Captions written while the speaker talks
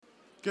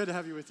Good to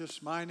have you with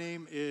us. My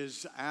name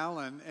is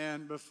Alan,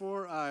 and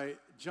before I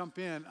jump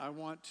in, I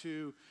want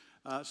to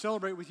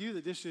celebrate with you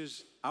that this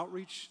is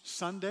Outreach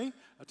Sunday,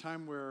 a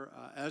time where,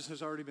 as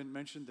has already been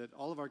mentioned, that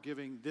all of our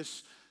giving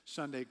this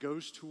Sunday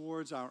goes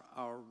towards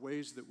our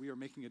ways that we are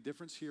making a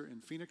difference here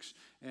in Phoenix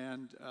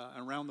and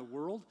around the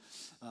world.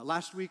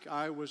 Last week,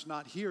 I was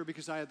not here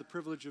because I had the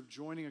privilege of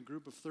joining a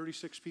group of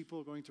 36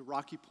 people going to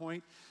Rocky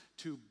Point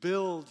to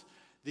build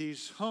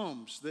these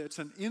homes. It's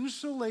an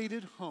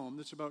insulated home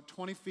that's about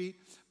 20 feet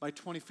by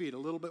 20 feet, a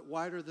little bit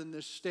wider than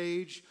this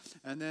stage,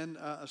 and then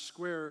a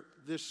square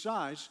this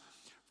size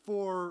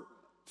for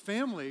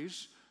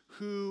families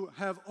who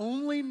have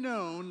only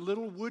known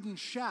little wooden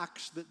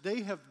shacks that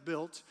they have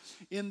built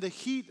in the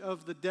heat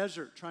of the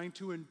desert, trying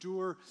to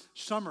endure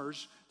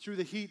summers through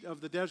the heat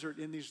of the desert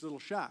in these little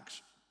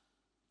shacks.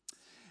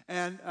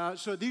 And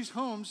so these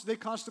homes, they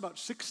cost about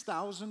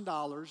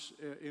 $6,000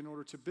 in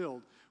order to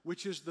build,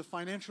 which is the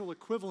financial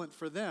equivalent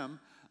for them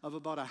of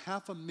about a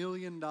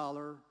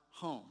 $500,000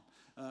 home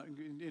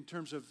in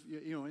terms of,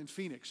 in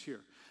Phoenix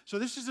here. So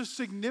this is a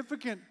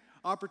significant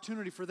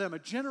opportunity for them, a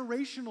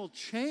generational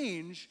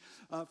change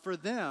for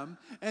them.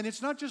 And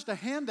it's not just a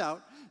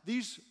handout.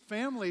 These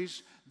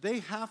families, they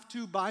have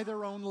to buy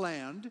their own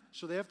land,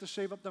 so they have to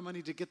save up the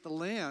money to get the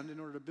land in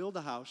order to build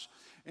a house,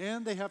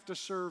 and they have to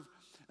serve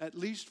at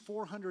least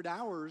 400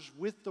 hours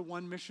with the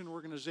One Mission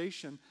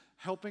organization,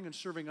 helping and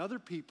serving other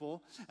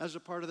people as a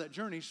part of that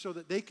journey so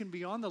that they can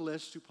be on the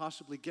list to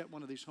possibly get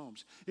one of these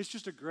homes. It's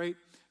just a great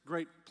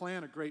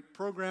plan, a great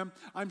program.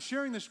 I'm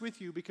sharing this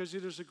with you because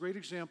it is a great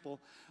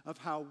example of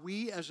how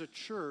we as a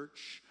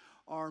church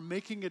are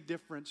making a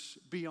difference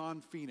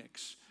beyond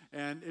Phoenix.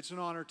 And it's an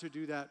honor to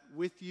do that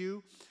with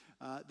you.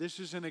 This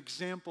is an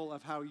example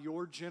of how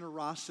your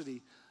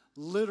generosity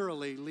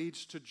literally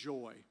leads to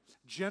joy,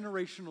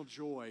 generational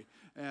joy,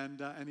 and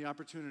the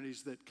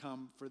opportunities that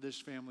come for this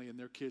family and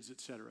their kids,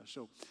 etc.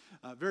 So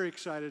very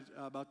excited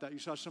about that. You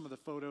saw some of the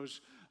photos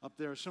up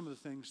there, some of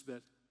the things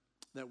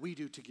that we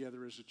do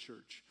together as a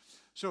church.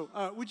 So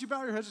would you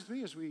bow your heads with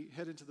me as we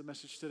head into the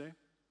message today?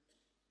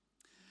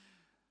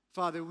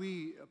 Father,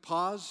 we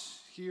pause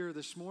here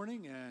this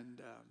morning, and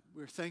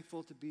we're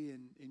thankful to be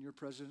in your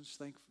presence,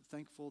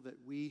 thankful that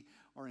we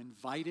are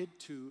invited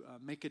to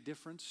make a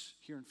difference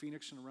here in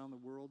Phoenix and around the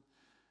world.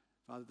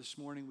 Father, this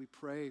morning we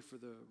pray for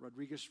the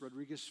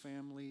Rodriguez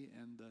family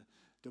and the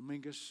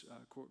Dominguez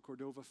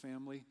Cordova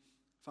family.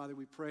 Father,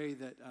 we pray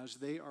that as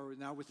they are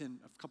now within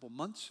a couple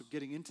months of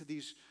getting into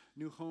these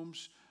new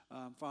homes,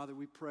 Father,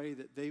 we pray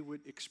that they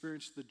would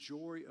experience the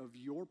joy of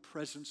your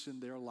presence in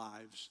their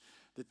lives,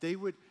 that they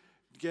would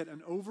get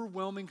an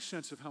overwhelming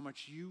sense of how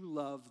much you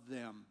love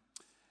them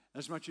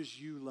as much as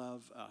you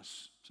love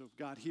us. So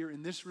God, here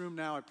in this room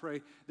now, I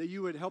pray that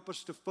you would help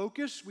us to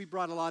focus. We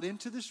brought a lot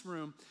into this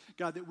room.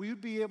 God, that we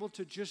would be able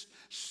to just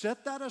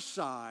set that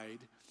aside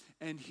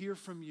and hear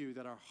from you,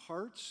 that our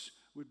hearts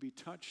would be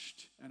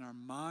touched and our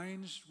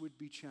minds would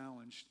be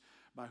challenged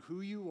by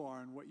who you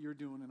are and what you're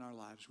doing in our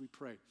lives. We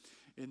pray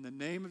in the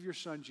name of your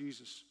Son,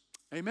 Jesus.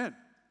 Amen.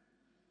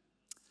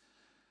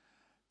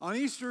 On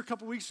Easter, a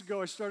couple weeks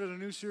ago, I started a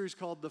new series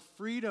called The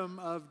Freedom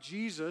of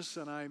Jesus,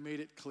 and I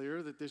made it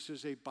clear that this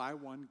is a buy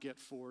one, get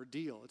four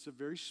deal. It's a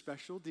very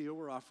special deal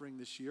we're offering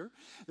this year,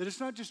 that it's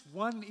not just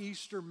one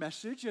Easter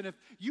message, and if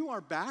you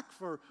are back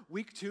for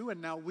week 2 and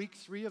now week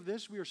 3 of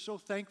this, we are so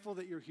thankful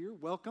that you're here.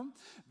 Welcome.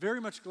 Very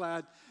much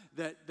glad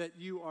that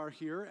you are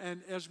here,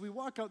 and as we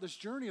walk out this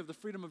journey of the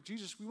freedom of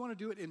Jesus, we want to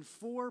do it in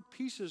 4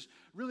 pieces.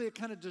 Really, it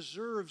kind of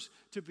deserves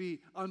to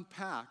be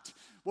unpacked.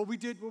 What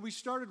we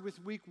started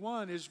with week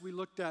 1 is we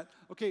looked at,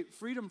 okay,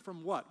 freedom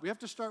from what? We have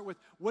to start with,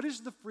 what is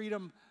the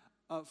freedom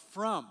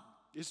from?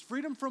 Is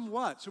freedom from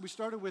what? So we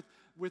started with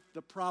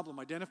the problem,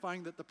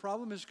 identifying that the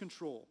problem is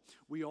control.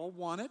 We all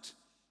want it,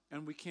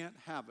 and we can't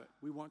have it.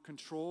 We want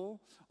control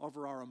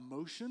over our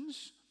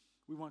emotions.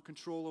 We want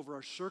control over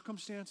our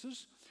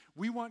circumstances.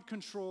 We want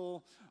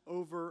control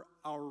over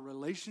our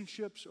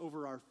relationships,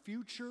 over our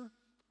future.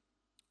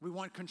 We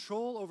want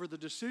control over the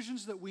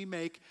decisions that we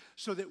make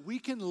so that we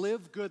can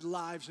live good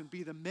lives and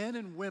be the men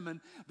and women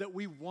that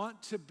we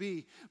want to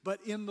be. But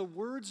in the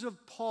words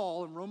of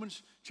Paul in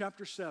Romans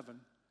chapter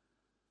 7,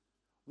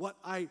 what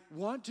I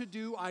want to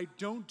do, I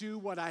don't do.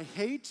 What I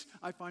hate,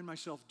 I find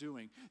myself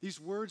doing.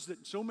 These words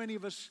that so many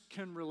of us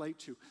can relate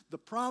to. The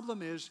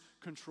problem is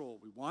control.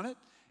 We want it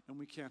and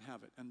we can't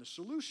have it. And the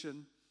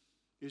solution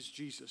is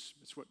Jesus.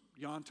 It's what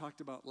Jan talked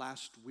about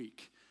last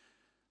week.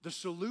 The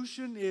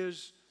solution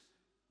is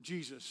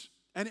Jesus.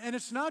 And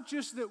it's not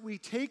just that we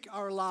take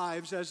our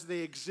lives as they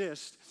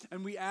exist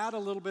and we add a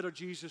little bit of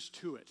Jesus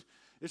to it.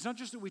 It's not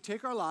just that we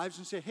take our lives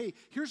and say, hey,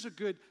 here's a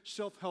good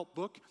self-help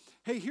book.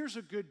 Hey, here's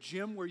a good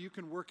gym where you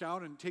can work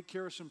out and take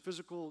care of some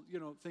physical,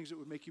 things that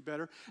would make you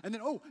better. And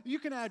then, you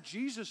can add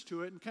Jesus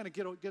to it and kind of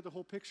get the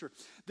whole picture.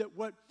 That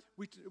what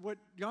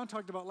Jan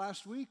talked about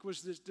last week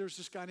was there's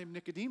this guy named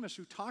Nicodemus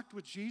who talked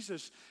with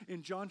Jesus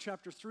in John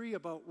chapter 3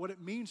 about what it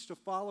means to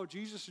follow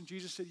Jesus. And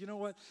Jesus said, you know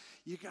what?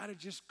 You got to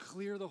just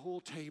clear the whole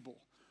table.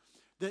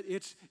 That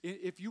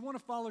if you want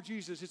to follow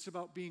Jesus, it's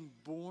about being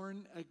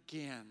born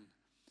again.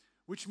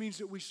 which means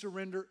that we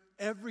surrender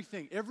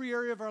everything, every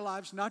area of our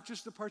lives, not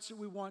just the parts that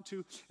we want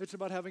to. It's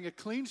about having a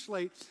clean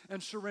slate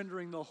and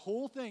surrendering the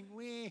whole thing.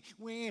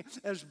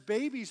 As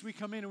babies, we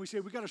come in and we say,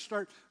 we got to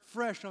start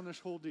fresh on this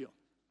whole deal.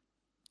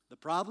 The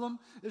problem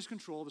is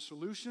control. The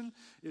solution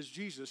is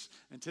Jesus.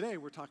 And today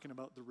we're talking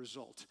about the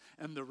result.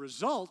 And the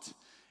result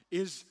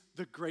is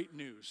the great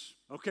news,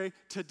 okay?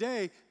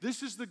 Today,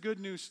 this is the good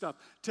news stuff.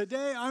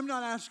 Today, I'm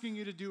not asking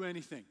you to do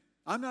anything.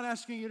 I'm not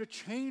asking you to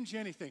change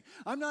anything.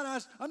 I'm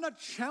not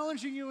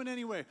challenging you in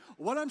any way.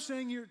 What I'm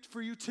saying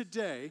for you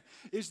today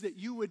is that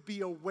you would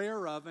be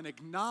aware of and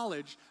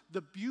acknowledge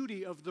the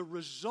beauty of the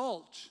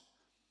result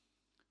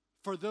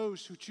for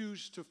those who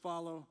choose to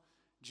follow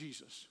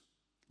Jesus.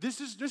 This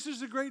is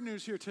the great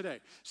news here today.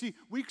 See,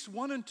 weeks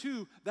 1 and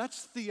 2,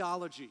 that's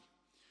theology.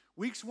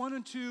 Weeks 1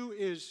 and 2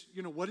 is,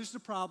 what is the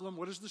problem?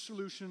 What is the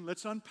solution?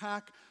 Let's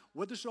unpack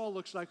what this all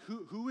looks like.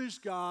 Who is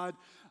God?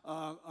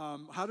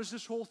 How does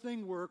this whole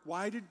thing work?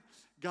 Why did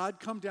God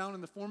come down in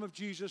the form of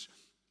Jesus?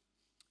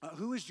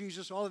 Who is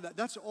Jesus? All of that.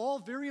 That's all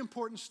very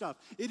important stuff.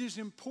 It is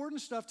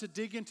important stuff to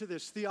dig into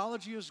this.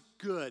 Theology is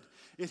good.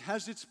 It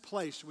has its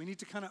place. We need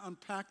to kind of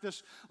unpack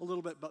this a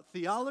little bit. But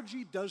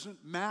theology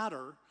doesn't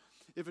matter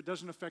if it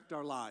doesn't affect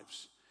our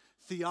lives.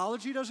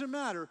 Theology doesn't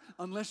matter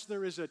unless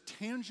there is a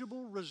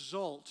tangible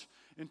result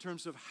in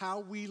terms of how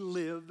we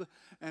live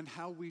and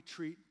how we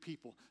treat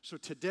people. So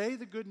today,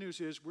 the good news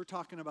is we're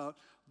talking about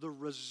the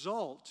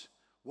result,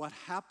 what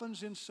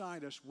happens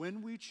inside us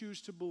when we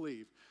choose to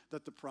believe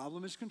that the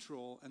problem is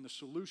control and the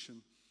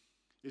solution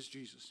is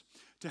Jesus.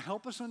 To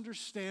help us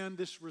understand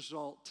this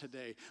result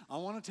today, I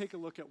want to take a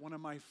look at one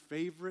of my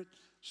favorite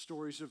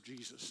stories of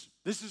Jesus.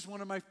 This is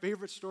one of my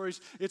favorite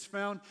stories. It's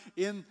found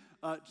in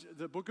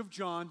the book of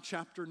John,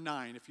 chapter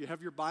 9. If you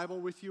have your Bible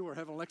with you or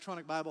have an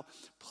electronic Bible,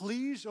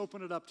 please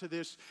open it up to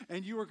this,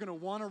 and you are going to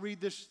want to read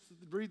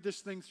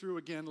this thing through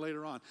again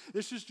later on.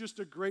 This is just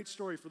a great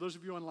story. For those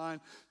of you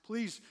online,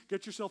 please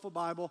get yourself a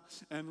Bible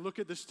and look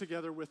at this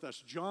together with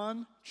us.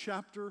 John,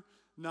 chapter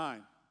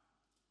 9.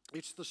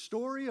 It's the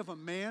story of a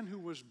man who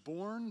was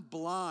born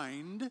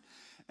blind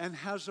and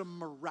has a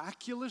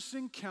miraculous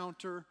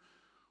encounter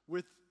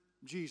with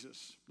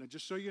Jesus. Now,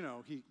 just so you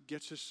know, he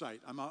gets his sight.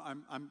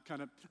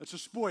 It's a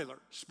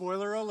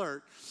spoiler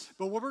alert.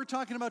 But what we're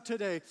talking about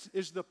today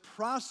is the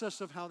process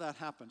of how that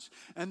happens.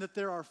 And that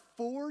there are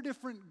 4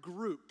 different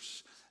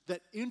groups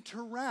that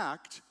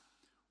interact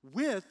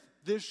with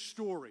this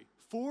story.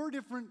 4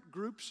 different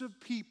groups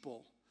of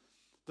people.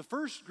 The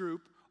first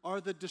group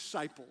are the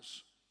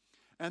disciples.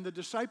 And the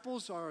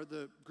disciples are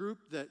the group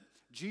that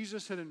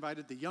Jesus had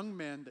invited, the young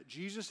men that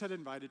Jesus had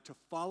invited to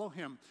follow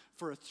him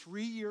for a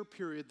 3-year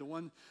period,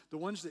 the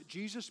ones that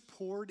Jesus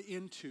poured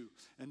into.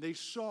 And they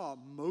saw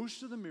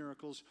most of the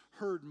miracles,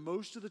 heard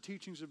most of the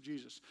teachings of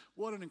Jesus.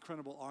 What an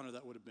incredible honor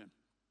that would have been.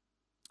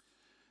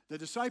 The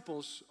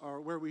disciples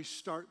are where we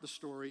start the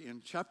story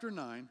in chapter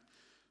 9,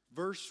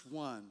 verse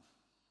 1.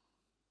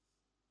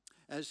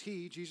 As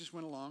Jesus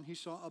went along, he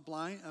saw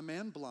a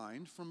man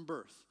blind from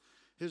birth.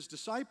 His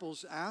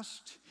disciples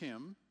asked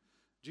him,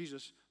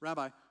 Jesus,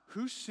 Rabbi,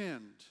 who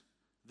sinned,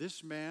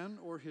 this man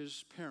or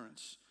his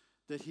parents,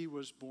 that he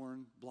was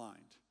born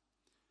blind?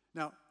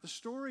 Now, the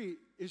story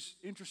is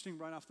interesting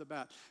right off the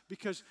bat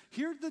because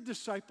here are the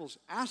disciples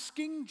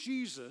asking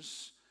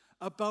Jesus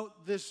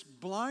about this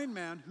blind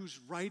man who's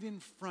right in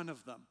front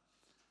of them.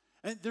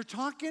 And they're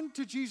talking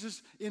to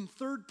Jesus in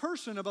third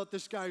person about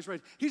this guy who's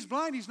right. He's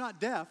blind, he's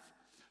not deaf,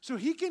 so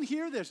he can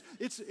hear this.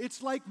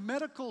 It's like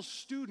medical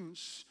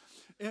students,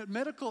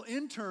 medical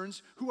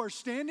interns who are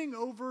standing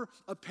over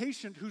a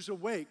patient who's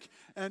awake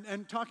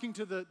and talking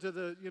to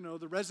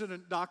the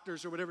resident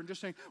doctors or whatever and just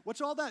saying, what's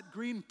all that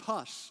green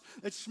pus?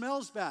 It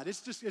smells bad.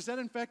 Is that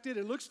infected?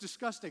 It looks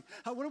disgusting.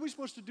 What are we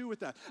supposed to do with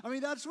that? I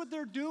mean, that's what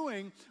they're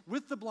doing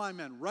with the blind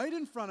man right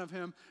in front of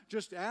him,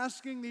 just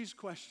asking these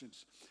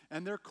questions.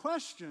 And their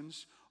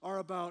questions are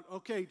about,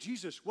 okay,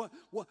 Jesus,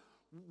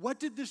 what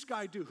did this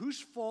guy do?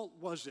 Whose fault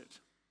was it?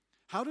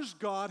 How does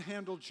God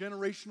handle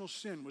generational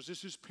sin? Was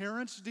this his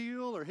parents'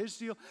 deal or his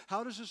deal?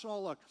 How does this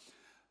all look?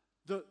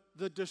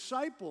 The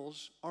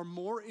disciples are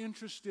more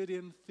interested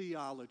in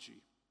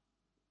theology.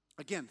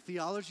 Again,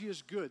 theology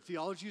is good.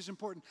 Theology is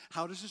important.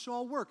 How does this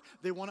all work?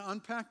 They want to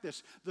unpack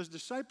this. The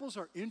disciples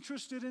are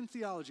interested in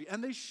theology,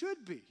 and they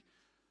should be.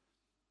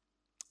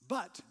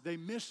 But they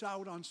miss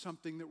out on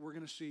something that we're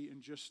going to see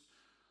in just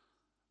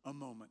a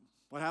moment.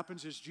 What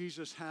happens is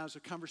Jesus has a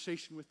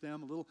conversation with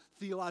them, a little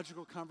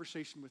theological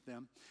conversation with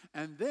them,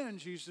 and then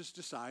Jesus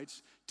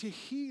decides to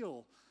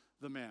heal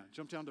the man.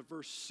 Jump down to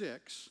verse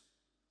 6.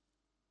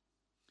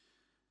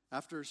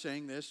 After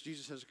saying this,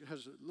 Jesus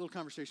has a little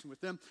conversation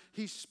with them.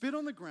 He spit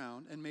on the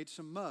ground and made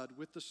some mud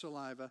with the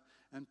saliva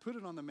and put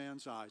it on the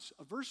man's eyes.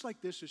 A verse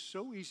like this is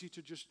so easy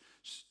to just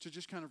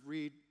kind of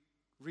read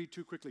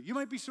too quickly. You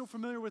might be so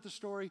familiar with the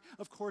story.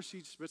 Of course,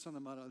 he spits on the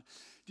mud.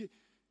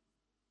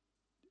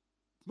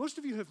 Most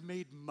of you have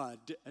made mud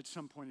at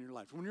some point in your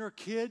life. When you're a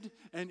kid,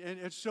 and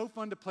it's so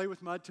fun to play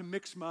with mud, to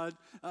mix mud,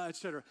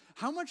 etc.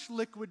 How much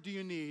liquid do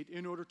you need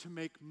in order to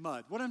make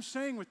mud? What I'm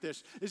saying with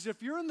this is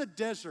if you're in the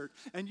desert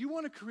and you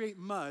want to create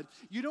mud,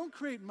 you don't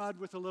create mud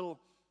with a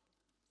little...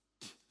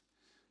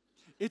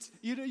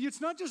 It's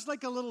not just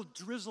like a little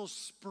drizzle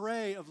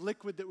spray of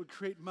liquid that would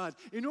create mud.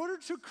 In order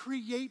to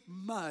create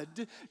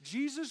mud,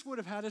 Jesus would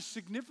have had a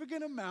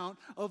significant amount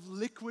of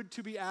liquid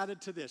to be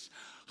added to this.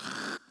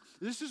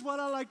 This is what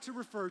I like to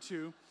refer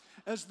to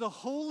as the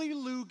holy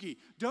loogie.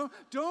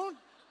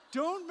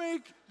 Don't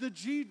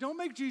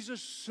make Jesus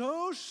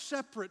so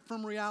separate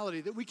from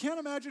reality that we can't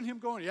imagine him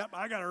going, yep,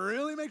 I got to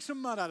really make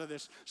some mud out of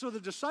this. So the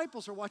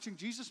disciples are watching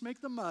Jesus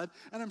make the mud,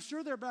 and I'm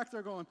sure they're back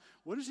there going,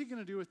 what is he going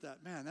to do with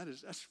that? Man,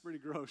 that's pretty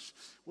gross.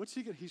 What's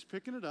he going to, he's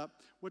picking it up.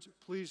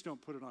 Please don't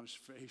put it on his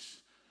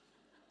face.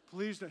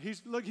 Please don't. He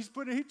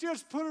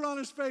just put it on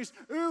his face.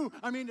 Ooh,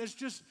 I mean,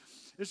 it's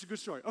a good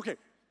story. Okay.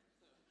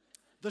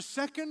 The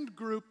second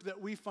group that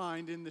we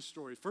find in this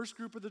story, first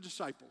group of the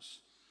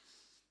disciples,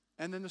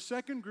 and then the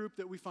second group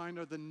that we find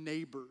are the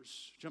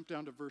neighbors. Jump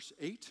down to verse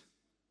 8.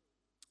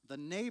 The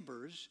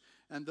neighbors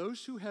and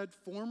those who had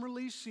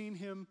formerly seen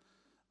him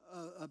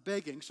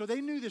begging. So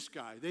they knew this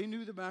guy. They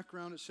knew the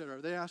background,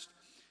 etc. They asked,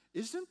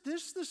 isn't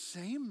this the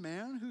same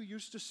man who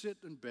used to sit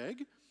and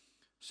beg?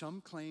 Some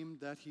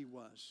claimed that he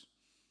was.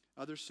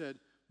 Others said,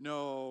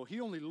 no, he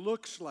only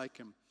looks like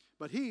him.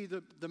 But he,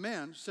 the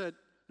man, said,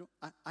 no,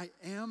 I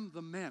am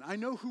the man. I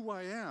know who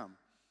I am.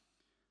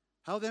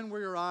 How then were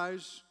your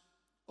eyes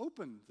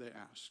open, they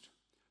asked.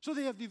 So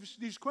they have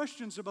these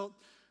questions about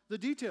the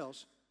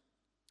details.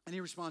 And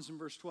he responds in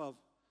verse 12.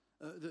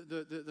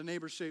 The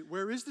neighbors say,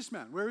 where is this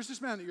man? Where is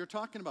this man that you're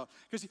talking about?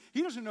 Because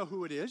he doesn't know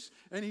who it is.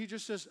 And he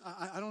just says,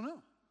 I don't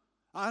know.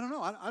 I don't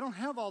know. I don't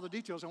have all the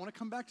details. I want to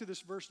come back to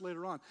this verse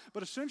later on.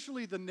 But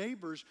essentially, the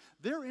neighbors,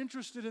 they're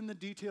interested in the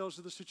details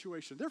of the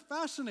situation. They're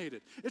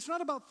fascinated. It's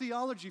not about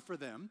theology for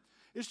them.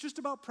 It's just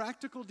about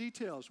practical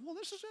details. Well,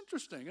 this is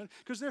interesting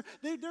because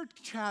they're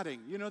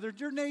chatting. You know,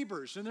 they're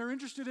neighbors and they're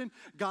interested in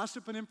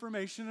gossip and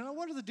information. And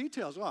what are the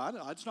details? Well,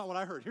 that's not what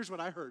I heard. Here's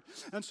what I heard.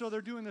 And so they're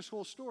doing this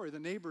whole story. The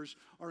neighbors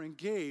are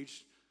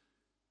engaged,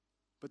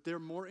 but they're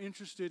more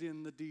interested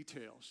in the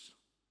details.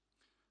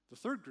 The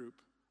third group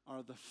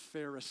are the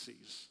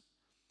Pharisees.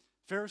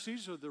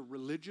 Pharisees are the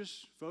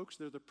religious folks.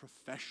 They're the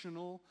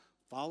professional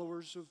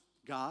followers of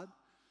God.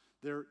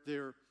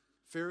 They're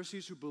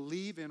Pharisees who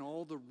believe in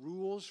all the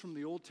rules from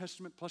the Old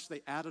Testament, plus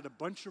they added a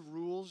bunch of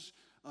rules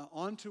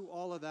onto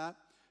all of that.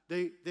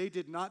 They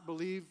did not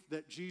believe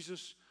that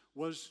Jesus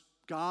was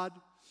God,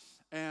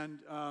 and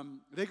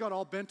they got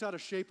all bent out of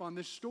shape on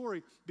this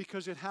story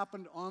because it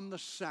happened on the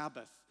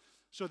Sabbath.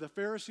 So the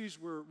Pharisees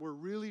were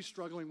really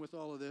struggling with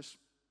all of this.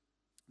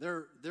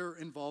 Their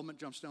involvement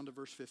jumps down to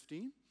verse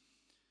 15.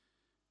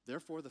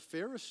 Therefore, the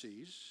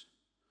Pharisees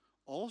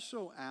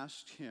also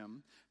asked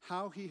him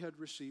how he had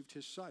received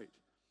his sight.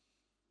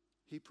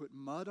 He put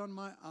mud on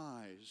my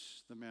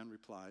eyes, the man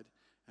replied,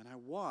 and I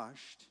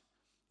washed,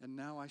 and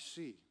now I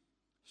see.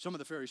 Some of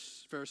the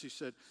Pharisees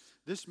said,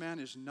 this man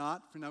is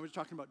not, now we're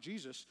talking about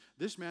Jesus,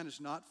 this man is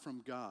not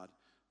from God,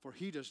 for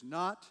he does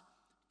not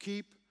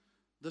keep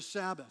the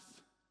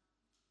Sabbath.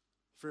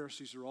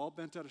 Pharisees are all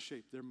bent out of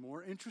shape. They're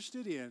more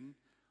interested in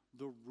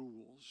the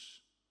rules,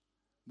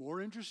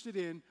 more interested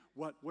in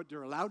what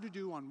they're allowed to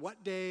do on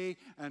what day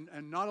and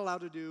not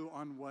allowed to do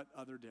on what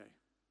other day.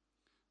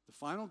 The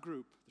final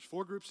group, there's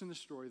 4 groups in this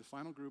story. The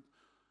final group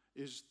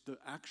is the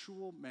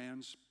actual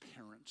man's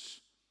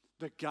parents.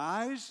 The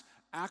guy's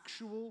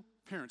actual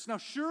parents. Now,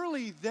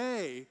 surely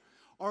they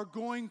are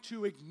going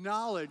to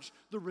acknowledge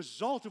the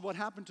result of what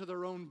happened to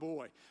their own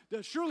boy.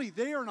 Surely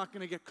they are not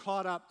going to get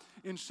caught up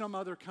in some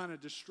other kind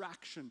of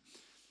distraction.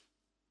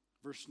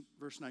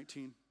 Verse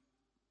 19.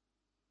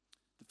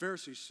 The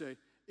Pharisees say,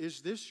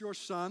 is this your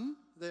son?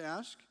 They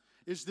ask.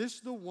 Is this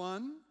the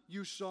one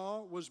you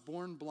saw was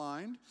born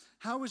blind?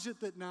 How is it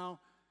that now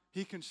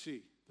he can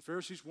see? The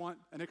Pharisees want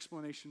an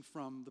explanation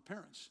from the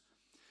parents.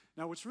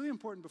 Now, what's really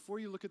important before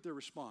you look at their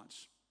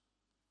response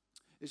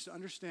is to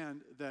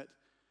understand that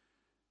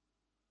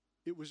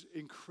it was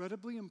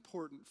incredibly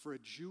important for a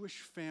Jewish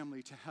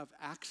family to have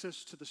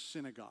access to the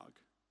synagogue.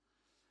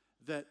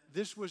 That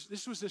this was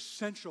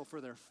essential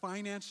for their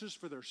finances,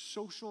 for their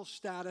social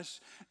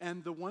status,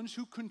 and the ones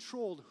who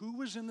controlled who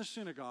was in the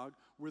synagogue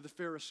were the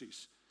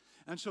Pharisees.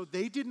 And so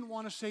they didn't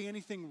want to say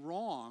anything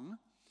wrong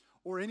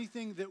or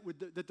anything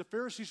that the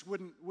Pharisees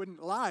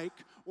wouldn't like,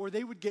 or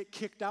they would get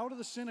kicked out of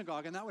the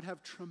synagogue, and that would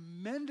have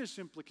tremendous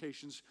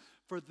implications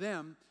for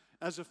them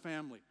as a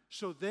family.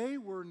 So they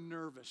were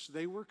nervous.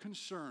 They were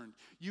concerned.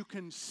 You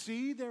can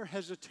see their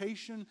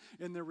hesitation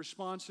in their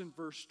response in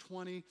verse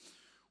 20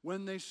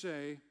 when they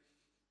say,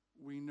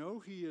 we know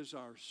he is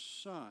our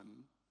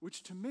son,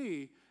 which to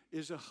me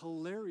is a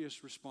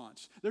hilarious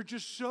response. They're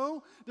just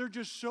so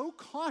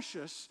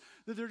cautious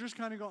that they're just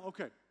kind of going,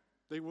 okay.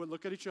 They would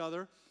look at each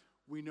other.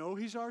 We know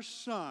he's our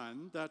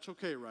son. That's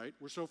okay, right?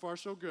 We're so far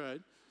so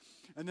good.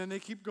 And then they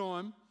keep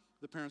going.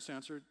 The parents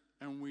answered,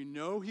 and we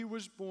know he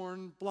was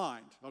born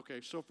blind.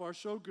 Okay, so far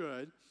so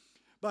good.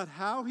 But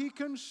how he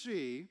can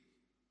see,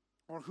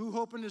 or who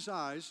opened his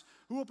eyes,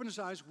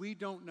 we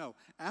don't know.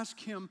 Ask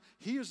him.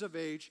 He is of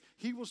age.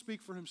 He will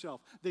speak for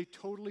himself. They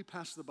totally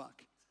pass the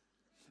buck.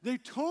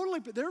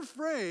 They're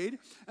afraid,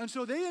 and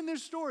so they in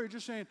this story are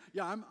just saying,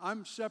 yeah,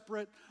 I'm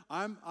separate.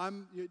 I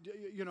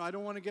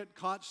don't want to get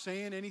caught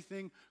saying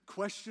anything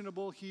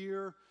questionable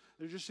here.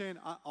 They're just saying,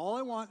 all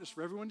I want is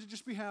for everyone to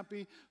just be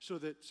happy, so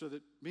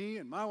that me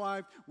and my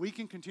wife, we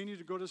can continue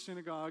to go to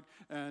synagogue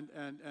and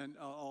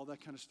all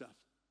that kind of stuff.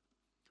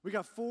 We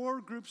got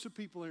 4 groups of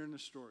people here in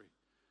this story.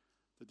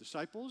 The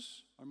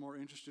disciples are more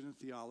interested in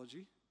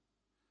theology.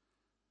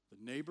 The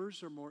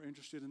neighbors are more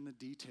interested in the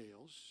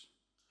details.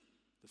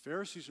 The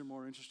Pharisees are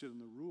more interested in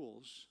the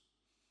rules.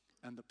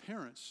 And the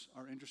parents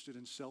are interested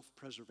in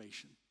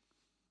self-preservation.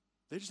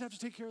 They just have to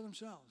take care of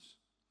themselves.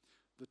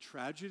 The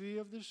tragedy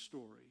of this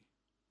story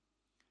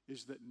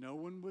is that no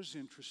one was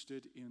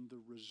interested in the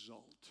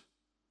result.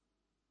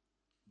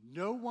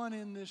 No one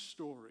in this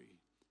story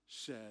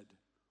said,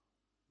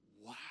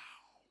 wow.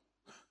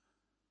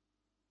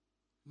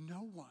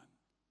 No one.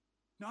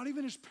 Not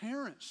even his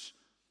parents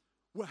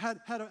had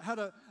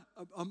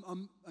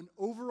an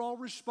overall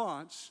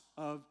response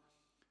of,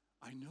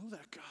 I know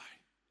that guy.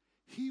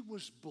 He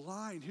was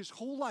blind his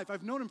whole life.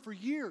 I've known him for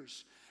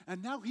years.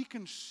 And now he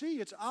can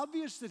see. It's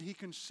obvious that he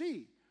can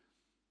see.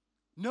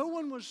 No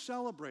one was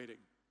celebrating.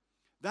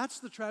 That's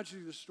the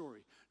tragedy of the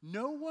story.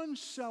 No one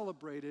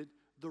celebrated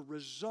the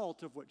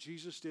result of what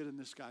Jesus did in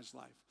this guy's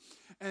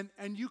life.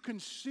 And you can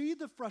see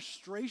the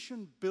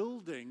frustration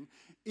building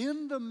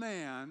in the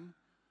man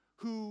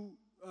who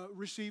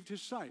received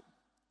his sight.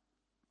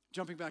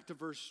 Jumping back to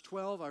verse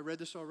 12, I read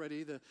this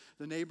already. The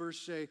neighbors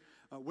say,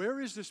 where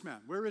is this man?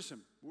 Where is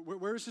him?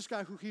 Where is this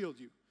guy who healed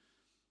you?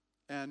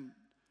 And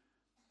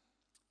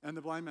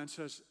the blind man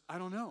says, I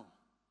don't know.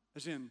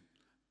 As in,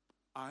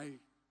 I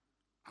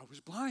was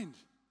blind.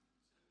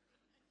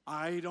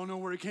 I don't know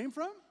where he came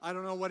from. I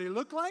don't know what he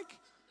looked like.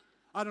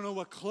 I don't know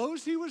what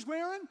clothes he was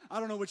wearing. I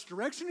don't know which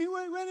direction he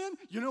went in.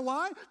 You know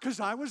why? Because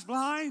I was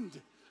blind.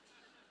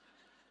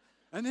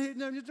 And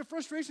the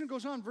frustration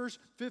goes on. Verse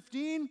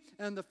 15,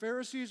 and the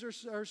Pharisees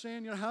are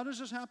saying, how does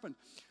this happen?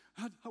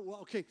 Well,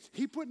 okay,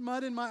 he put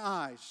mud in my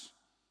eyes,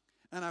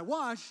 and I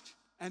washed,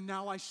 and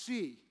now I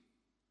see.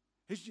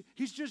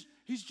 He's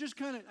just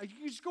kind of,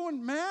 he's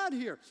going mad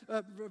here.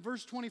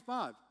 Verse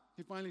 25,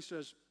 he finally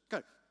says,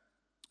 okay,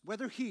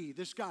 whether he,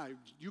 this guy,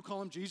 you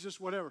call him Jesus,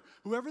 whatever,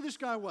 whoever this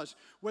guy was,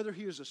 whether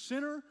he is a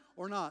sinner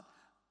or not,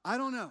 I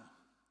don't know.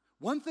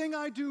 One thing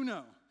I do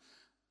know,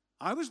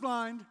 I was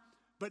blind,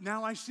 but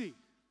now I see.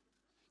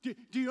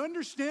 Do you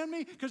understand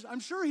me? Because I'm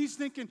sure he's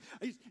thinking,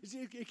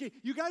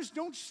 you guys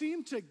don't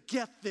seem to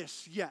get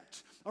this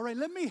yet. All right,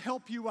 let me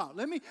help you out.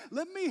 Let me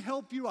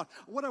help you out.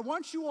 What I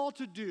want you all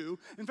to do,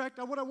 in fact,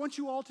 what I want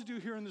you all to do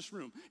here in this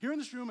room,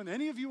 and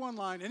any of you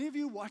online, any of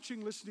you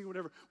watching, listening,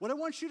 whatever, what I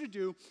want you to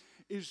do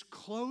is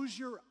close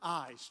your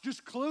eyes.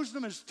 Just close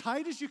them as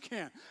tight as you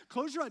can.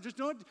 Close your eyes. Just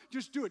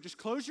do it. Just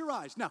close your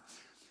eyes. Now,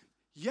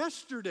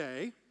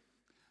 yesterday,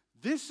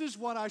 this is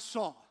what I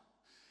saw.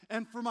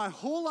 And for my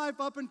whole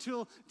life up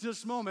until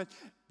this moment,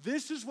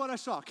 this is what I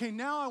saw. Okay,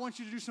 now I want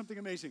you to do something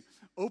amazing.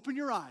 Open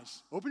your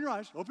eyes. Open your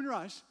eyes. Open your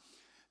eyes.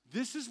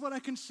 This is what I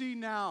can see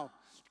now.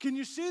 Can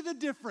you see the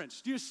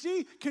difference?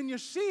 Can you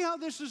see how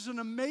this is an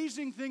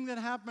amazing thing that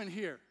happened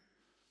here?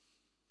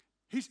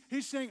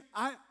 He's saying,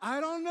 I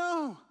don't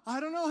know.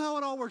 I don't know how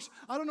it all works.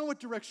 I don't know what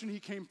direction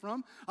he came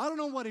from. I don't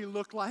know what he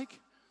looked like.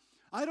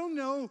 I don't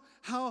know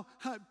how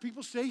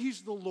people say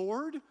he's the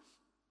Lord.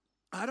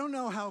 I don't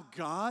know how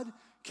God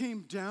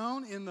came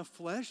down in the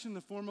flesh in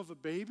the form of a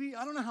baby.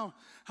 I don't know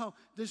how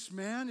this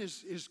man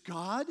is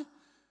God,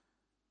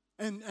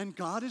 and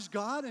God is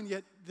God, and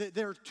yet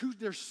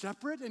they're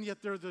separate, and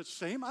yet they're the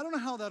same. I don't know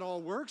how that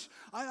all works.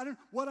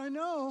 What I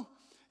know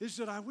is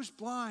that I was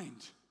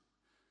blind,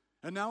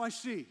 and now I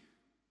see.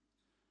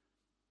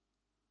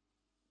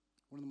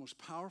 One of the most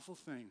powerful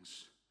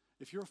things,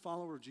 if you're a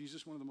follower of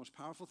Jesus, one of the most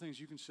powerful things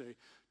you can say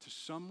to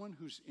someone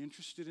who's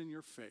interested in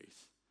your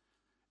faith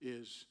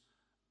is,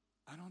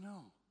 I don't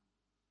know.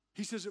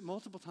 He says it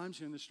multiple times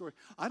here in this story.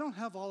 I don't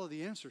have all of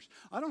the answers.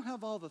 I don't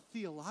have all the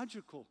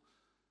theological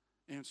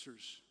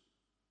answers.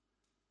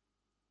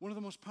 One of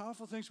the most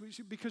powerful things we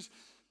see, because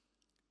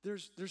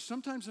there's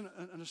sometimes an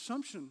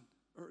assumption,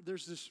 or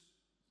there's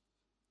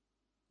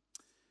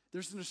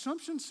an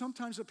assumption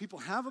sometimes that people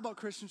have about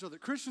Christians, or that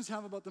Christians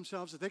have about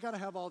themselves, that they got to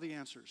have all the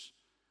answers.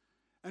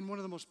 And one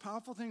of the most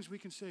powerful things we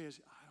can say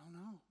is, I don't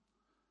know.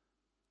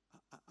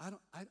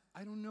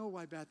 I don't know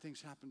why bad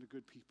things happen to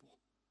good people.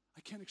 I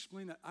can't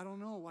explain that. I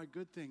don't know why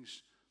good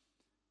things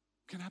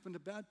can happen to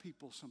bad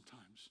people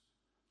sometimes.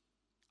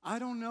 I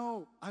don't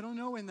know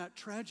in that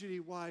tragedy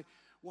why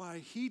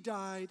he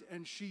died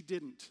and she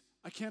didn't.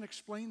 I can't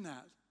explain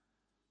that.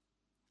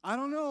 I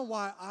don't know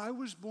why I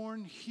was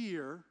born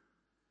here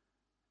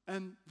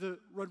and the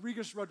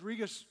Rodriguez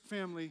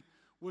family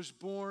was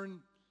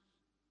born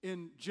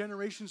in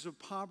generations of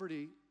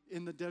poverty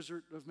in the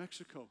desert of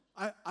Mexico.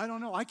 I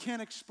don't know. I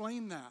can't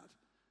explain that.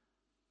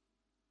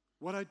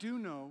 What I do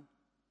know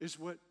is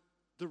what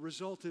the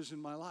result is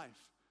in my life.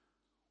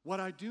 What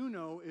I do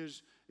know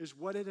is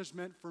what it has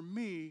meant for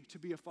me to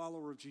be a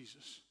follower of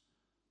Jesus.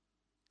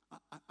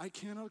 I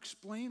cannot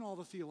explain all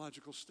the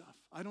theological stuff.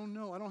 I don't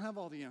know. I don't have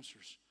all the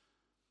answers.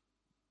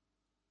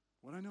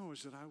 What I know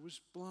is that I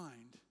was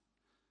blind,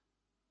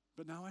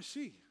 but now I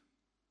see.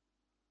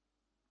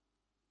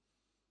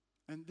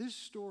 And this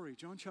story,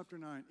 John chapter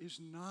 9, is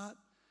not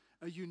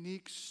a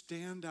unique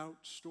standout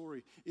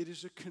story. It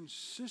is a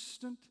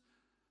consistent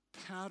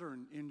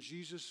pattern in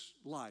Jesus'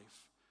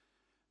 life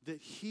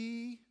that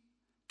he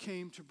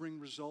came to bring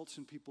results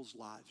in people's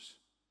lives.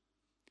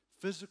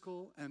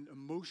 Physical and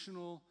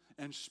emotional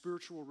and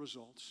spiritual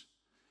results.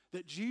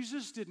 That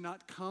Jesus did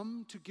not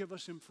come to give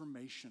us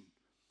information.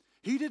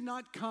 He did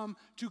not come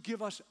to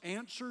give us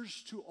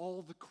answers to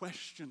all the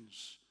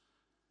questions.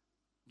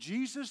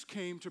 Jesus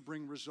came to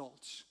bring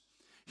results.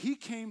 He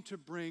came to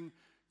bring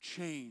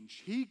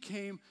change. He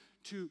came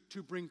to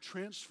bring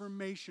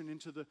transformation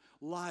into the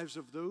lives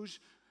of those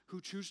who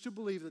choose to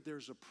believe that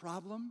there's a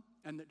problem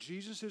and that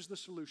Jesus is the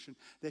solution.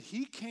 That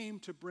he came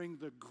to bring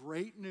the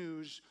great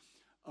news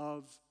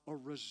of a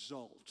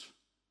result.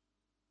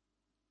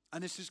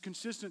 And this is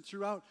consistent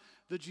throughout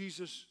the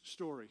Jesus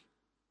story.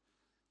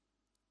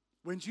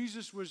 When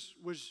Jesus was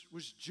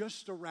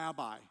just a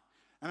rabbi,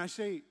 and I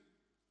say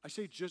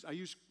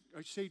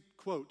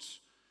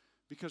quotes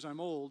because I'm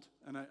old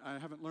and I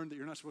haven't learned that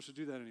you're not supposed to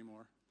do that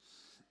anymore.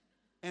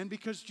 And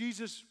because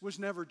Jesus was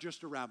never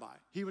just a rabbi.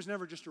 He was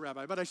never just a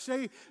rabbi. But I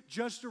say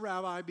just a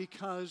rabbi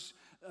because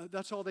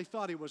that's all they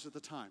thought he was at the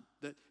time.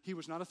 That he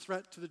was not a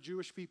threat to the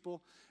Jewish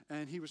people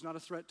and he was not a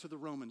threat to the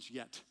Romans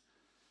yet.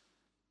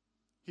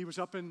 He was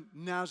up in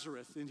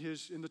Nazareth,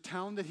 in the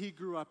town that he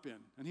grew up in.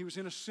 And he was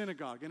in a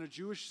synagogue, in a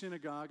Jewish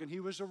synagogue, and he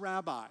was a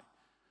rabbi.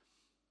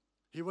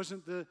 He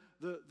wasn't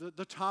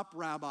the top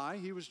rabbi.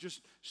 He was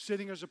just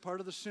sitting as a part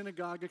of the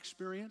synagogue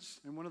experience.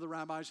 And one of the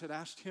rabbis had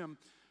asked him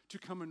to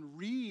come and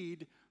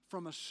read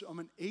from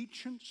an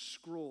ancient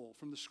scroll,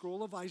 from the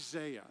scroll of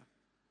Isaiah,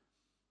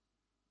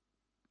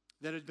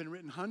 that had been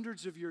written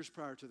hundreds of years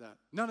prior to that.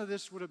 None of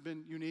this would have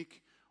been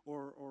unique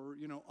or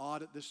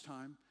odd at this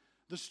time.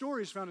 The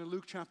story is found in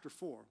Luke chapter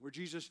 4, where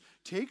Jesus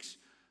takes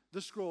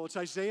the scroll. It's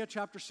Isaiah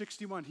chapter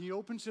 61. He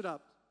opens it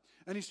up,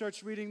 and he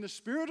starts reading, "The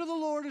Spirit of the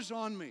Lord is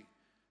on me,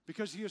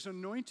 because he has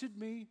anointed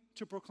me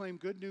to proclaim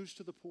good news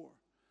to the poor.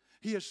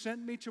 He has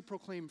sent me to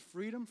proclaim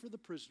freedom for the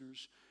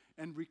prisoners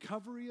and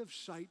recovery of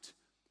sight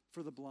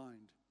for the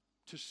blind,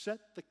 to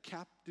set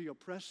the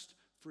oppressed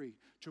free,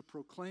 to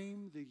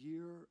proclaim the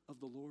year of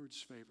the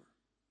Lord's favor."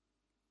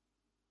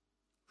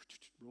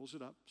 Rolls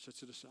it up,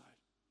 sets it aside.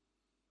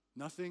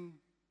 Nothing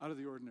out of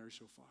the ordinary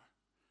so far.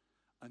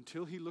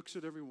 Until he looks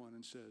at everyone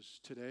and says,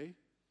 "Today,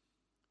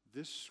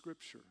 this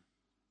scripture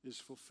is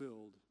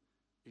fulfilled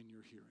in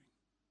your hearing."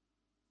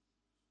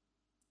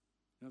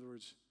 In other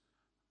words,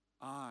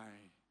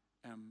 I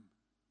am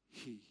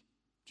he,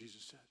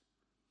 Jesus said.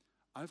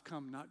 I've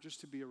come not just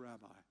to be a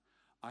rabbi.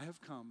 I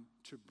have come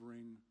to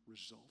bring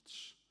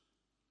results,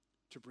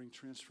 to bring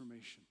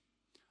transformation.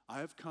 I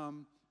have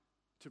come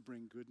to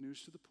bring good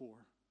news to the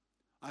poor.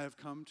 I have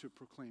come to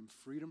proclaim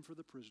freedom for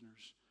the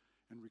prisoners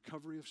and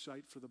recovery of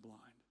sight for the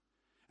blind.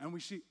 And we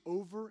see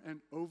over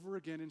and over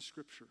again in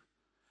Scripture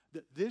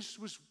that this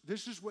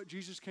is what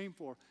Jesus came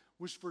for,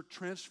 was for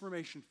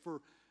transformation,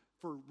 for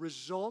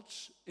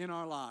results in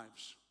our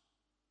lives.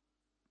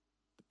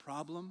 The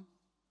problem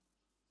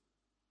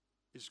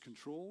is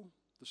control.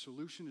 The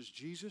solution is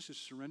Jesus, is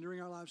surrendering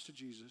our lives to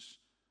Jesus.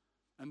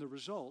 And the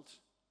result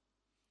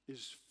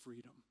is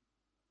freedom.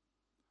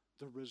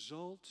 The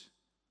result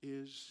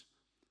is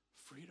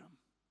freedom.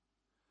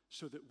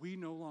 So that we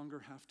no longer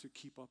have to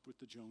keep up with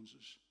the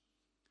Joneses.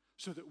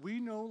 So that we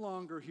no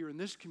longer here in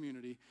this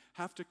community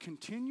have to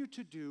continue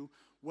to do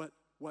what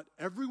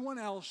everyone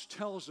else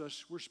tells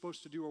us we're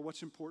supposed to do, or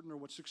what's important, or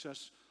what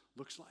success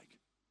looks like.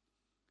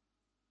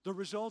 The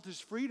result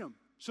is freedom.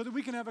 So that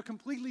we can have a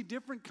completely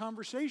different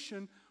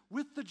conversation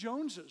with the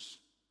Joneses.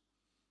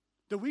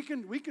 That we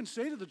can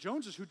say to the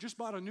Joneses who just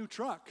bought a new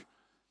truck,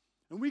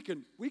 and we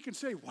can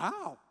say,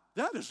 "Wow,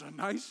 that is a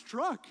nice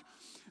truck."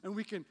 And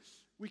we can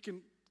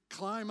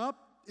climb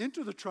up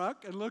into the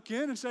truck and look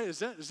in and say, is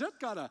that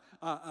got a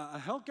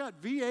Hellcat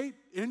V8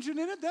 engine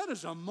in it? That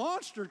is a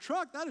monster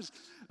truck.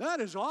 That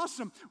is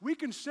awesome. We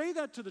can say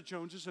that to the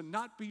Joneses and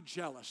not be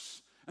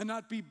jealous and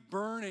not be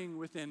burning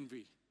with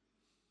envy.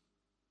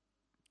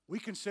 We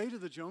can say to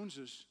the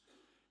Joneses,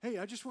 "Hey,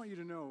 I just want you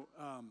to know,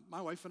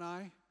 my wife and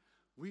I,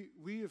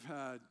 we've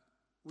had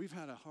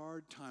a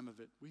hard time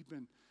of it. We've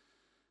been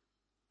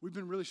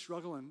really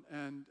struggling,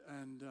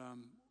 and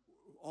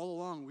all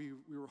along we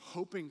were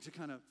hoping to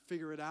kind of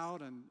figure it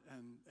out, and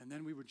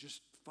then we would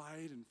just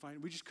fight and fight.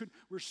 We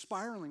were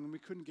spiraling and we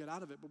couldn't get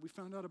out of it. But we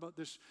found out about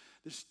this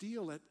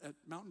deal at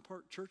Mountain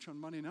Park Church on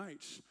Monday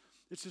nights.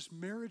 It's this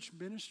marriage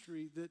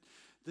ministry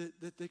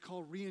that they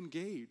call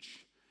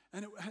Re-Engage.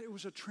 And it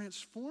was a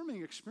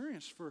transforming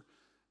experience for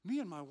me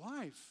and my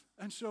wife.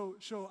 And so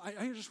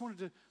I just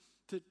wanted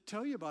to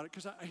tell you about it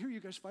because I hear you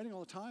guys fighting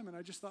all the time, and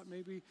I just thought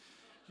maybe,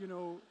 you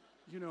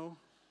know,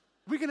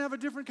 we can have a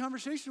different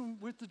conversation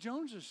with the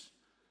Joneses.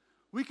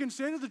 We can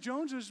say to the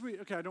Joneses,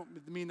 I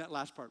don't mean that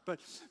last part, but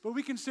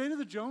we can say to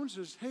the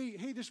Joneses,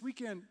 hey, this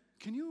weekend,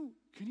 can you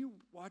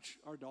watch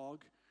our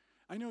dog?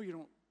 I know you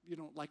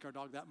don't like our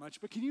dog that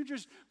much, but can you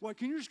just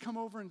come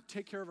over and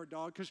take care of our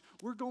dog? Because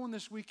we're going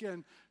this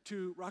weekend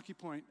to Rocky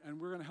Point, and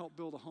we're going to help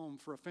build a home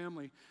for a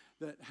family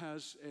that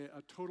has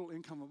a total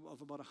income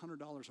of about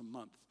 $100 a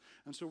month.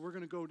 And so we're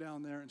going to go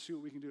down there and see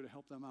what we can do to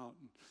help them out.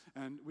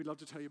 And we'd love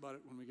to tell you about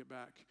it when we get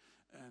back.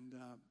 And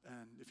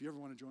if you ever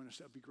want to join us,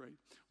 that'd be great.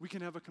 We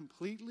can have a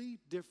completely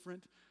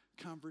different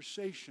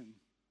conversation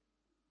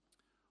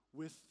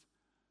with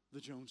the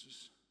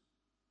Joneses.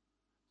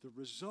 The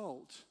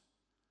result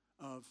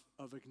of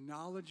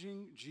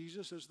acknowledging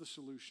Jesus as the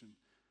solution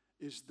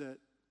is that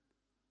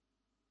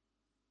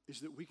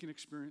we can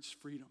experience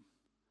freedom.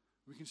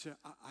 We can say,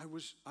 I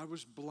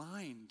was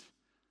blind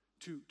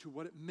to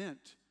what it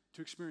meant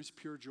to experience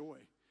pure joy.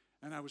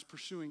 And I was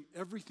pursuing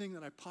everything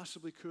that I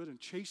possibly could and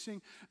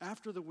chasing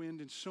after the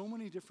wind in so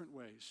many different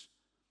ways.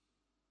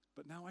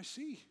 But now I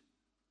see.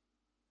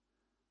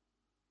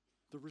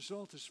 The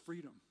result is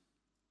freedom.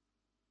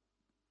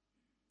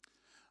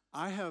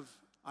 I have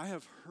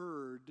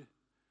heard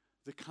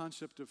the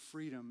concept of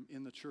freedom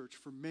in the church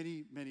for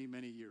many, many,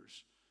 many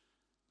years.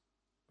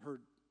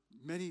 Heard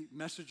many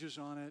messages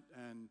on it,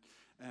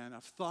 and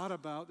I've thought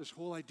about this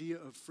whole idea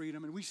of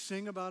freedom, and we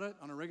sing about it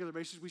on a regular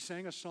basis. We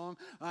sang a song,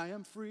 I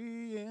am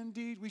free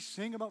indeed. We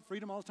sing about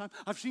freedom all the time.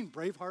 I've seen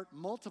Braveheart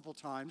multiple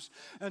times,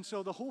 and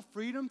so the whole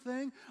freedom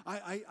thing,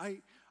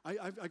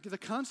 the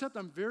concept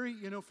I'm very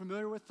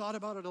familiar with, thought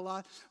about it a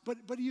lot,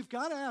 but you've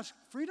got to ask,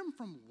 freedom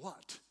from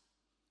what?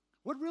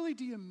 What really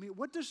do you mean?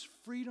 What does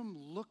freedom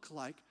look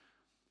like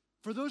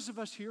for those of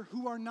us here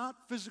who are not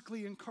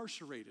physically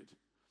incarcerated?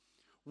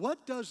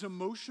 What does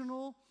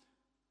emotional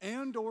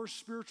and or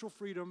spiritual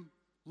freedom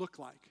look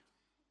like?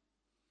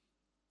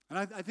 And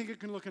I think it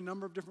can look a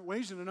number of different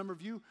ways, and a number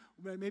of you,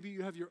 maybe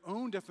you have your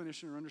own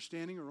definition or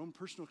understanding or own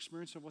personal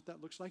experience of what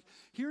that looks like.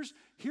 Here's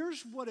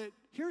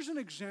an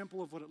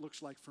example of what it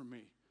looks like for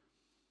me.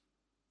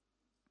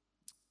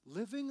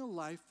 Living a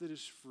life that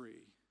is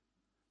free,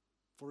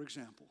 for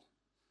example,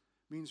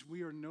 means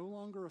we are no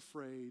longer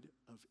afraid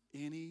of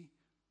any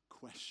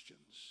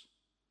questions.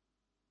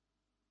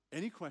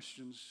 Any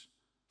questions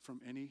from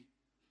any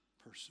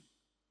person.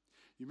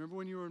 You remember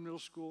when you were in middle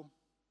school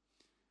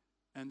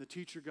and the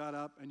teacher got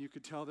up and you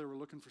could tell they were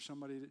looking for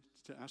somebody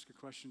to ask a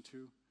question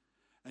to,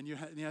 and you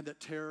had that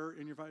terror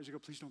in your eyes. You go,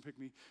 please don't pick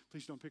me.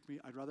 Please don't pick me.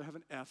 I'd rather have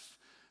an F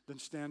than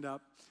stand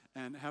up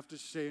and have to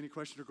say any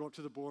question or go up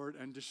to the board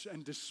and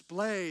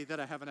display that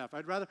I have an F.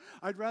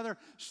 I'd rather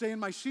stay in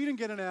my seat and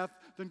get an F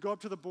than go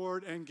up to the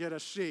board and get a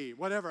C.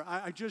 Whatever.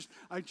 I just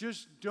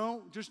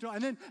don't.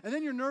 And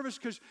then you're nervous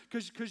because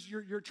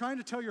you're trying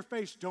to tell your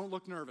face, don't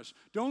look nervous.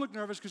 Don't look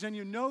nervous because then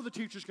you know the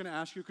teacher's going to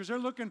ask you because they're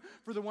looking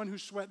for the one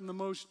who's sweating the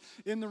most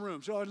in the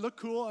room. So I look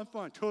cool. I'm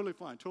fine. Totally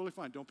fine. Totally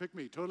fine. Don't pick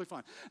me. Totally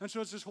fine. And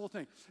so it's this whole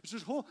thing. It's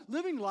this whole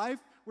living life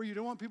where you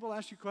don't want people to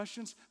ask you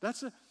questions.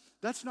 That's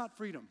not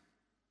freedom.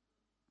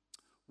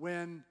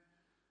 When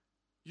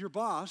your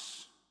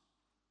boss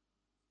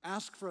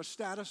asks for a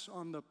status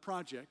on the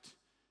project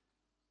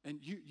and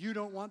you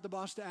don't want the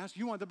boss to ask,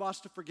 you want the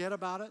boss to forget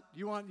about it,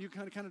 you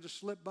kind of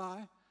just slip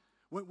by.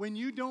 When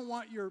you don't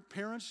want your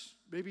parents,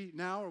 maybe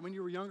now or when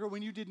you were younger,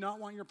 when you did not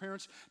want your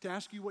parents to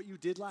ask you what you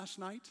did last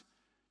night,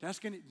 to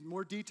ask any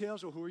more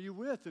details, or who are you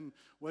with and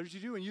what did you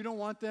do? And you don't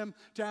want them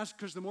to ask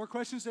because the more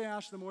questions they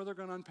ask, the more they're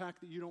going to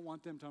unpack that you don't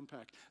want them to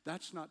unpack.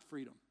 That's not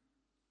freedom.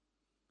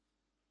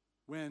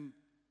 When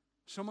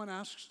someone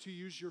asks to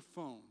use your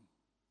phone,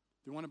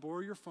 they want to borrow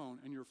your phone,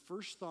 and your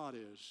first thought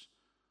is,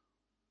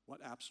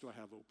 what apps do I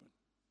have open?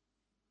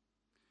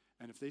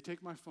 And if they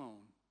take my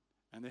phone,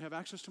 and they have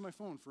access to my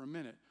phone for a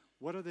minute,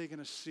 what are they going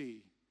to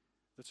see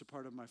that's a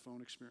part of my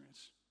phone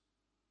experience?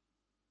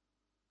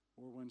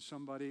 Or when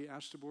somebody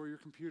asks to borrow your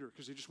computer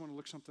because they just want to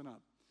look something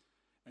up,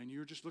 and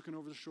you're just looking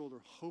over the shoulder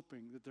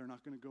hoping that they're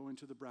not going to go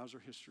into the browser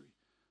history.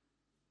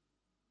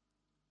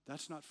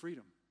 That's not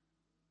freedom.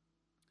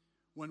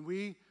 When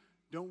we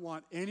don't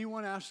want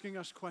anyone asking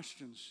us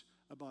questions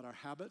about our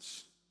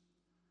habits,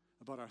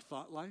 about our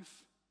thought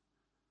life,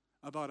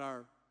 about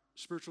our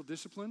spiritual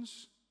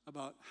disciplines,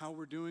 about how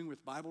we're doing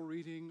with Bible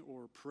reading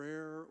or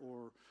prayer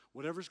or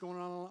whatever's going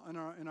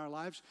on in our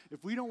lives,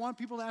 if we don't want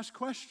people to ask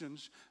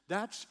questions,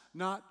 that's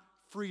not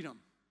freedom.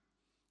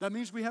 That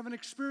means we haven't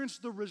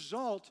experienced the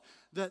result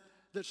that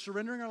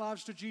surrendering our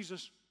lives to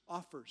Jesus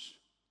offers.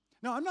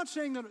 Now, I'm not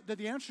saying that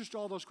the answers to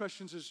all those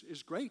questions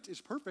is great,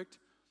 is perfect.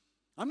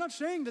 I'm not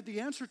saying that the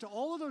answer to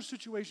all of those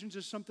situations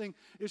is something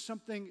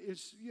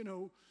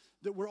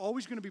that we're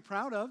always going to be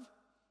proud of.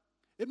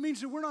 It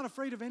means that we're not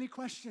afraid of any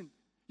question.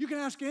 You can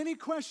ask any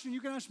question.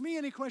 You can ask me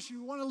any question.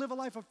 You want to live a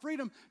life of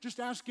freedom, just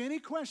ask any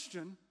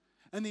question,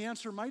 and the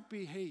answer might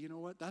be, hey, you know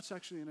what? That's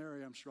actually an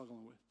area I'm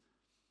struggling with.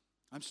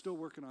 I'm still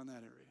working on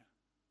that area.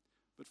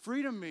 But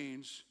freedom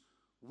means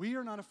we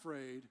are not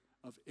afraid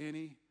of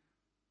any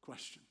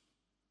question.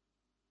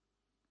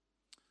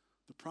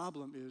 The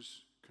problem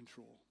is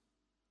control.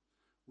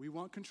 We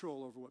want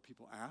control over what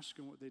people ask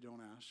and what they don't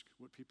ask,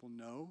 what people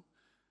know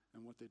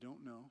and what they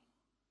don't know.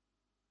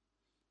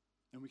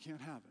 And we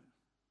can't have it.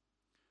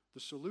 The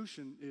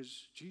solution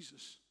is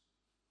Jesus.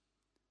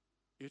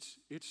 It's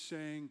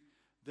saying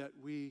that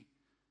we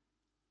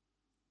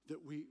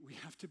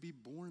have to be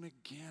born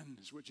again,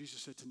 is what Jesus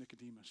said to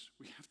Nicodemus.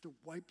 We have to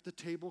wipe the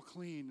table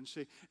clean and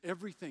say,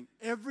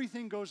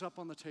 everything goes up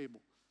on the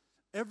table.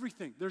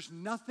 Everything. There's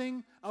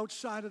nothing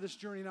outside of this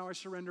journey now. I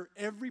surrender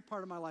every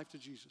part of my life to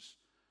Jesus.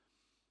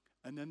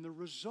 And then the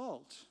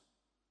result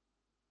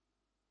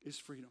is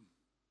freedom.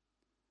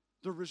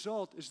 The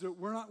result is that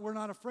we're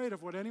not afraid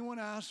of what anyone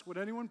asks, what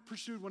anyone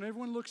pursued, what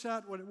everyone looks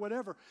at,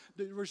 whatever.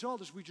 The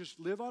result is we just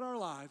live out our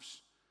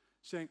lives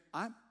saying,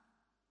 I'm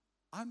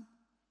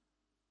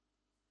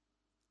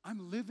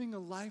living a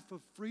life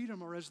of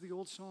freedom, or as the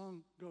old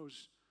song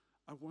goes,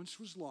 I once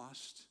was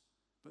lost,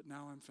 but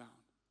now I'm found.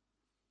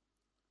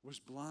 Was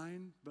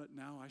blind, but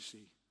now I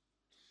see.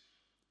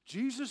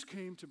 Jesus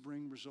came to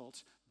bring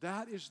results.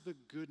 That is the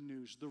good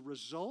news. The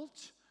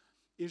result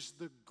is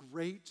the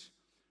great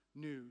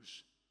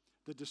news.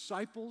 The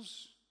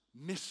disciples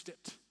missed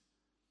it.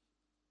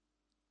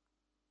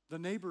 The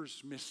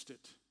neighbors missed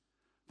it.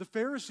 The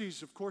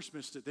Pharisees, of course,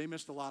 missed it. They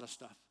missed a lot of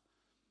stuff.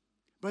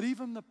 But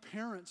even the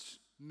parents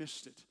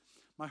missed it.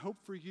 My hope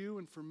for you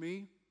and for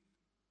me,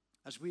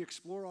 as we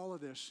explore all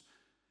of this,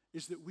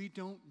 is that we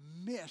don't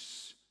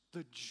miss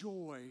the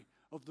joy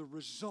of the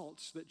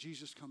results that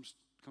Jesus comes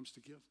to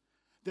give.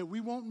 That we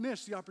won't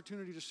miss the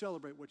opportunity to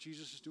celebrate what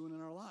Jesus is doing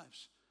in our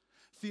lives.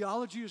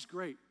 Theology is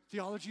great.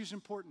 Theology is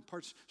important.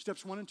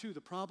 Steps 1 and 2,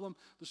 the problem,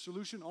 the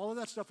solution, all of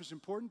that stuff is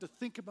important to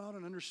think about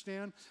and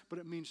understand, but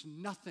it means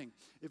nothing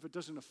if it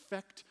doesn't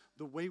affect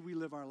the way we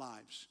live our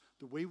lives,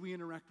 the way we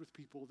interact with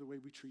people, the way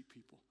we treat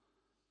people.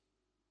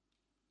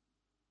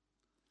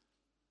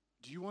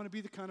 Do you want to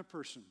be the kind of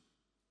person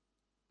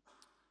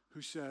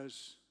who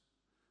says,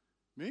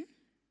 me?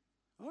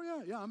 Oh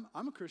yeah,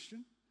 I'm a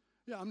Christian.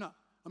 Yeah, I'm not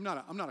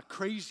a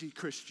crazy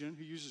Christian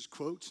who uses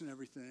quotes and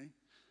everything.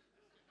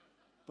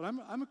 But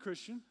I'm a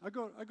Christian. I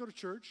go to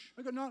church.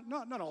 I go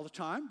not all the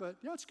time, but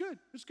yeah, it's good.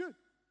 It's good.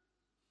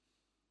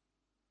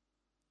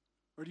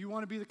 Or do you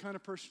want to be the kind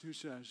of person who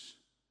says,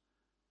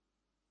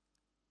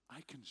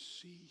 I can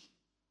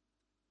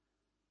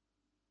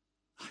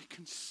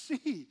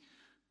see.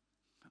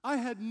 I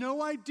had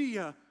no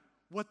idea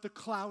what the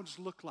clouds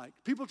look like.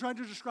 People tried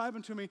to describe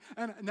them to me,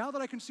 and now that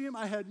I can see them,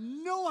 I had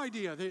no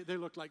idea they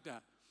looked like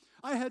that.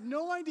 I had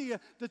no idea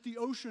that the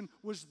ocean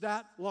was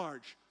that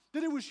large,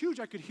 that it was huge.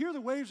 I could hear the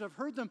waves. I've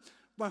heard them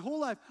my whole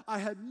life. I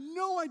had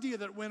no idea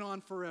that it went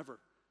on forever.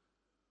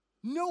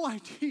 No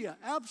idea.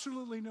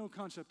 Absolutely no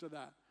concept of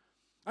that.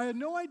 I had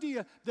no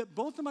idea that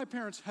both of my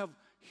parents have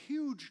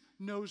huge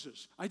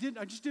noses. I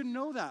just didn't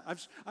know that.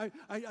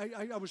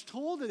 I was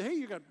told that, hey,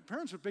 you got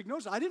parents with big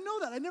noses. I didn't know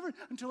that. I never,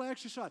 until I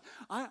actually saw it.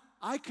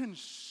 I can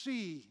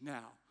see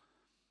now.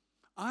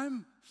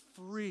 I'm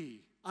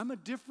free. I'm a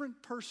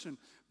different person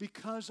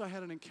because I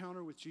had an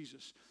encounter with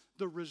Jesus.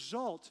 The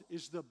result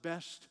is the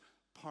best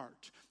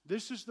part.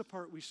 This is the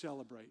part we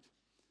celebrate.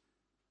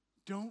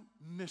 Don't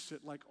miss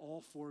it like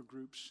all 4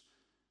 groups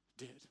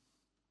did.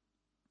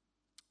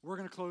 We're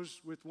going to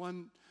close with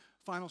one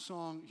final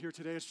song here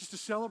today. It's just a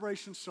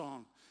celebration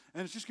song,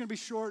 and it's just going to be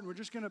short, and we're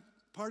just going to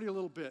party a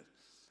little bit.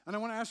 And I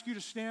want to ask you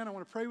to stand. I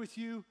want to pray with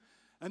you,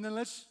 and then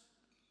let's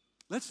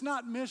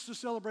not miss the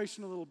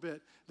celebration a little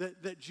bit,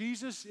 that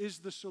Jesus is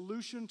the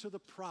solution to the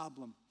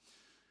problem.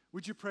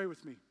 Would you pray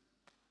with me?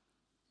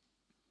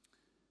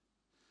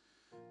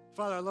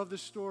 Father, I love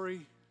this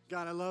story.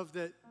 God, I love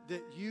that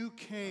you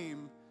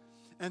came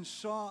and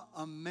saw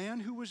a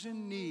man who was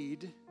in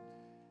need,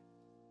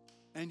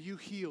 and you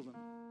healed him.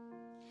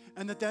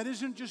 And that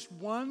isn't just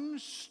one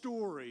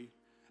story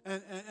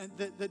and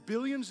that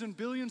billions and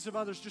billions of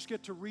others just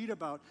get to read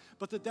about,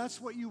 but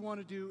that's what you want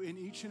to do in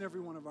each and every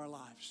one of our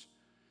lives.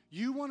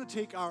 You want to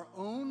take our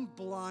own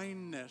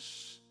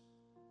blindness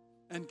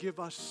and give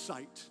us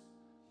sight.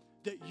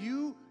 That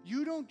you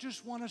don't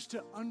just want us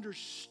to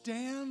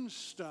understand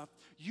stuff,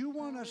 you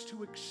want us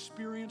to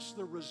experience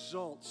the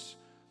results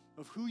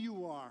of who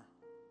you are.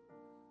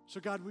 So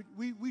God,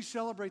 we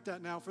celebrate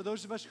that now. For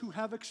those of us who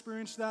have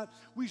experienced that,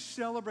 we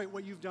celebrate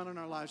what you've done in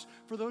our lives.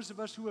 For those of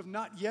us who have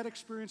not yet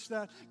experienced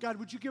that, God,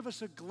 would you give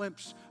us a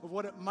glimpse of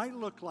what it might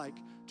look like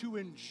to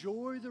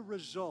enjoy the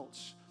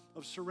results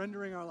of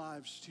surrendering our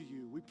lives to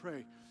you? We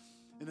pray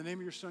in the name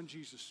of your Son,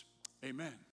 Jesus. Amen.